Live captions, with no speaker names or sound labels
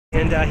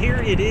And here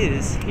it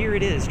is.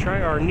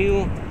 Try our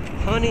new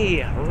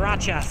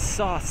Honeyracha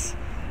sauce.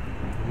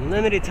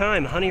 Limited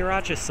time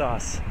Honeyracha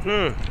sauce.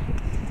 Down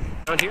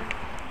here.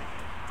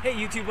 Hey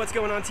YouTube, what's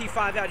going on?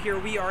 T5 out here.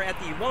 We are at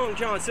the Long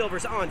John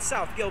Silver's on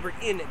South Gilbert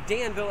in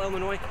Danville,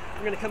 Illinois.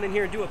 We're going to come in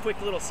here and do a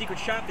quick little secret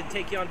shop and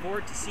take you on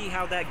board to see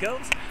how that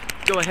goes.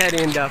 Go ahead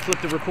and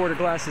flip the reporter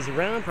glasses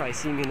around. Probably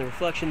see me in the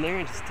reflection there.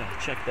 And just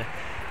check the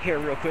hair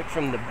real quick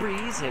from the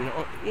breeze, and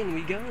in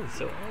we go.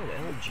 So,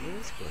 oh,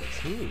 LG's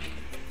place.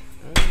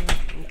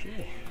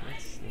 Okay,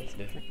 that's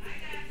different.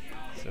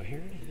 So here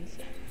it is.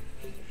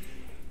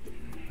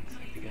 Looks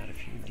like we got a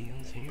few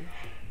deals here.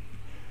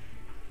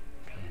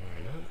 Come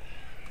on up.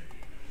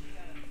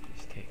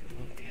 Just take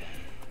a look.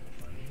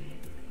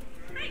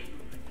 Hi.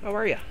 How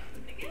are you?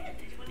 Good.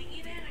 Did you want to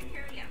eat it or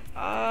carry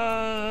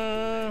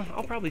out?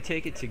 I'll probably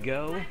take it to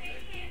go.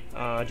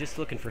 Just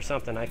looking for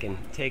something I can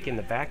take in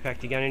the backpack.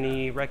 Do you got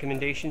any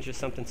recommendations? Just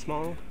something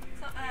small?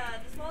 So,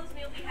 the smallest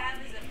meal we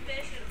have is a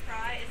fish and a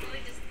fry. It's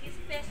really just a piece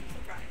of fish and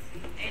some fries.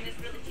 And it's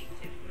really cheap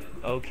too.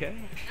 Okay.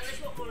 Unless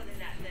you want more than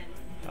that,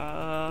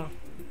 then.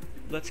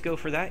 Let's go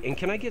for that. And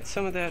can I get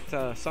some of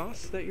that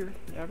sauce that you're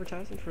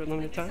advertising for a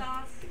limited time?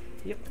 Sauce?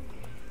 Yep.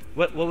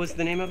 What was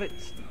the name of it?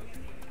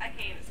 I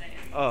can't even say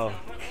it. Oh. So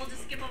we'll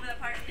just skip over that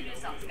part and do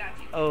sauce. Got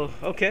you. Oh,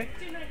 okay.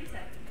 $2.97.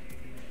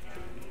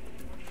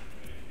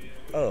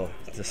 Oh,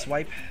 it's a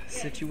swipe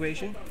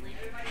situation.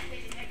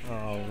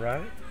 All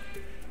right.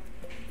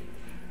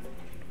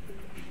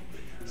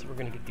 So we're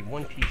gonna get the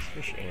one-piece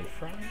fish and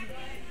fry.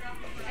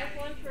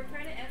 F1 for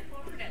credit,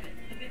 F4 for debit.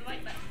 It'll be the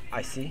white button.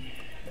 I see.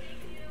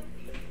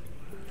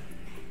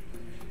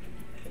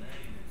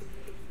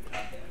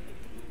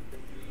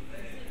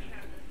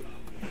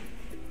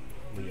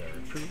 We are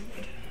approved.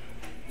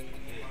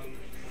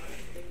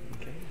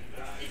 Okay.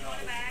 Did you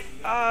want a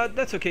bag?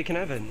 That's okay. Can I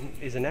have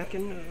is a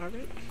napkin all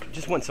right?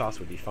 Just one sauce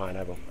would be fine.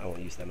 I won't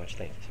use that much.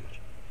 Thank you so much.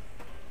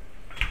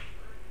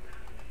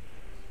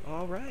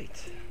 All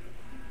right.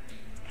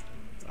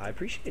 I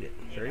appreciate it.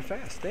 Very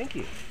fast. Thank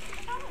you.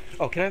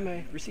 Oh, can I have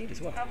my receipt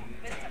as well?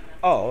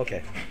 Oh,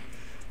 okay.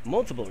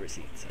 Multiple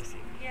receipts, I see.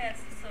 Yes,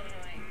 it's so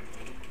annoying.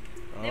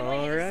 They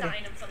want you to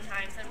sign them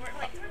sometimes, and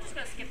we're just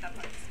going to skip that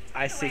part.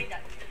 I see.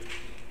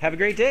 Have a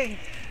great day.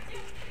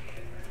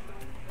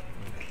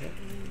 Okay.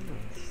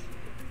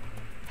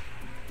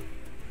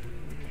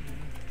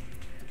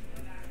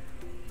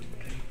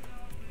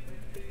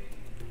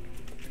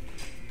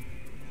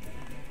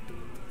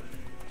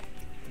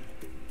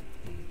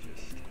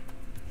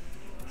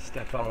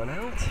 Step on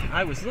out.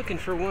 I was looking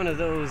for one of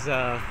those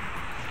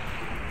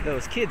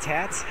kids'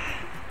 hats,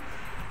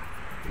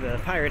 the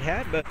pirate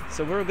hat, but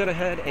so we're gonna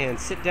head and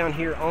sit down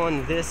here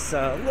on this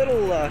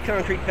little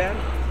concrete pad,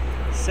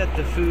 set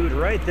the food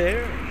right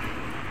there,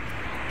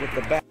 get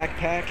the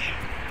backpack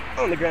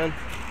on the ground,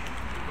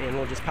 and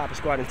we'll just pop a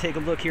squat and take a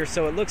look here.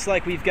 So it looks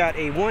like we've got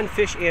a one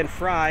fish and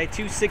fry,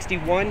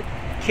 $2.61.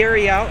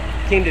 Carry out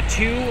came to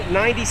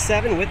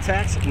 $2.97 with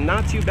tax,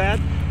 not too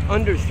bad,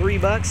 under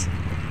 $3.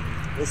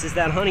 This is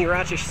that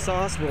Honeyracha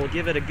sauce. We'll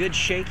give it a good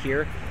shake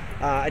here.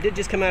 I did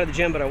just come out of the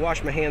gym, but I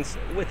washed my hands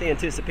with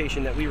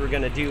anticipation that we were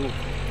going to do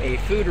a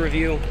food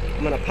review.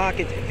 I'm going to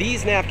pocket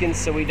these napkins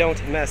so we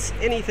don't mess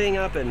anything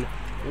up and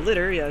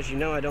litter. As you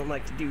know, I don't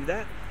like to do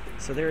that.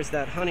 So there's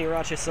that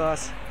Honeyracha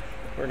sauce.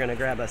 We're going to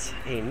grab us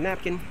a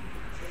napkin,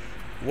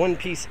 one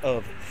piece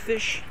of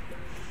fish,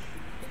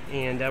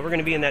 and we're going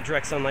to be in that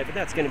direct sunlight, but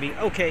that's going to be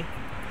okay.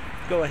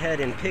 Go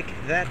ahead and pick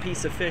that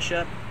piece of fish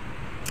up,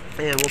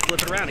 and we'll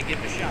flip it around and give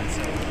it a shot.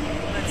 So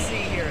let's see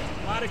here.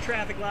 A lot of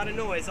traffic, a lot of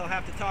noise. I'll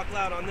have to talk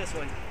loud on this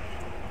one.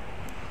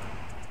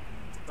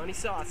 Honey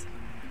sauce.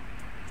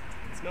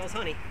 It smells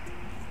honey.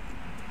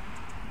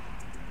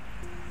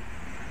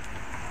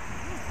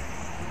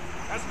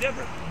 That's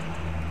different.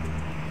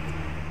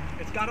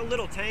 It's got a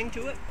little tang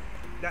to it.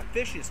 That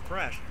fish is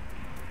fresh.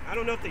 I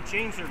don't know if they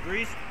changed their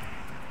grease.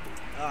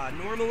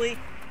 Normally,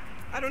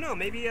 I don't know.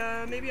 Maybe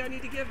I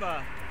need to give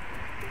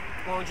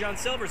Long John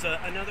Silver's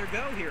another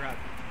go here.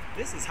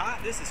 This is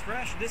hot, this is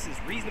fresh, this is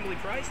reasonably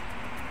priced.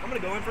 I'm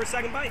gonna go in for a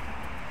second bite.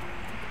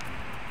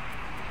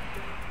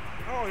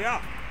 Oh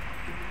yeah,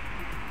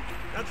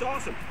 that's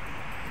awesome.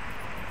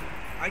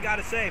 I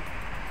gotta say,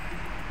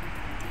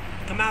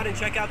 come out and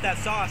check out that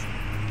sauce.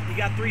 You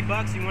got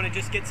 $3, you wanna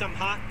just get something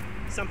hot,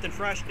 something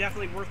fresh,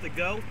 definitely worth the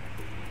go.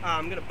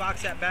 I'm gonna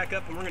box that back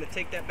up and we're gonna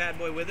take that bad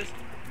boy with us.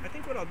 I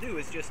think what I'll do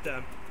is just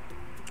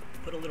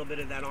put a little bit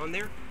of that on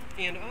there.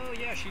 And oh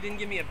yeah, she didn't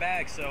give me a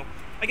bag, so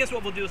I guess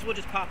what we'll do is we'll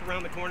just pop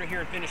around the corner here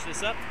and finish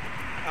this up.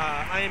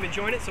 I am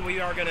enjoying it, so we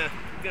are gonna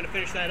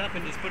finish that up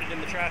and just put it in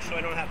the trash so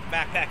I don't have to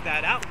backpack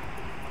that out.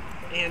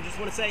 And just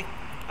want to say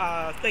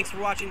thanks for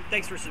watching,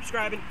 thanks for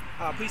subscribing.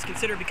 Please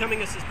consider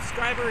becoming a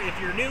subscriber if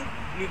you're new.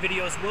 New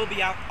videos will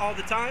be out all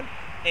the time,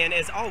 and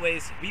as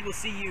always, we will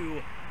see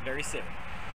you very soon.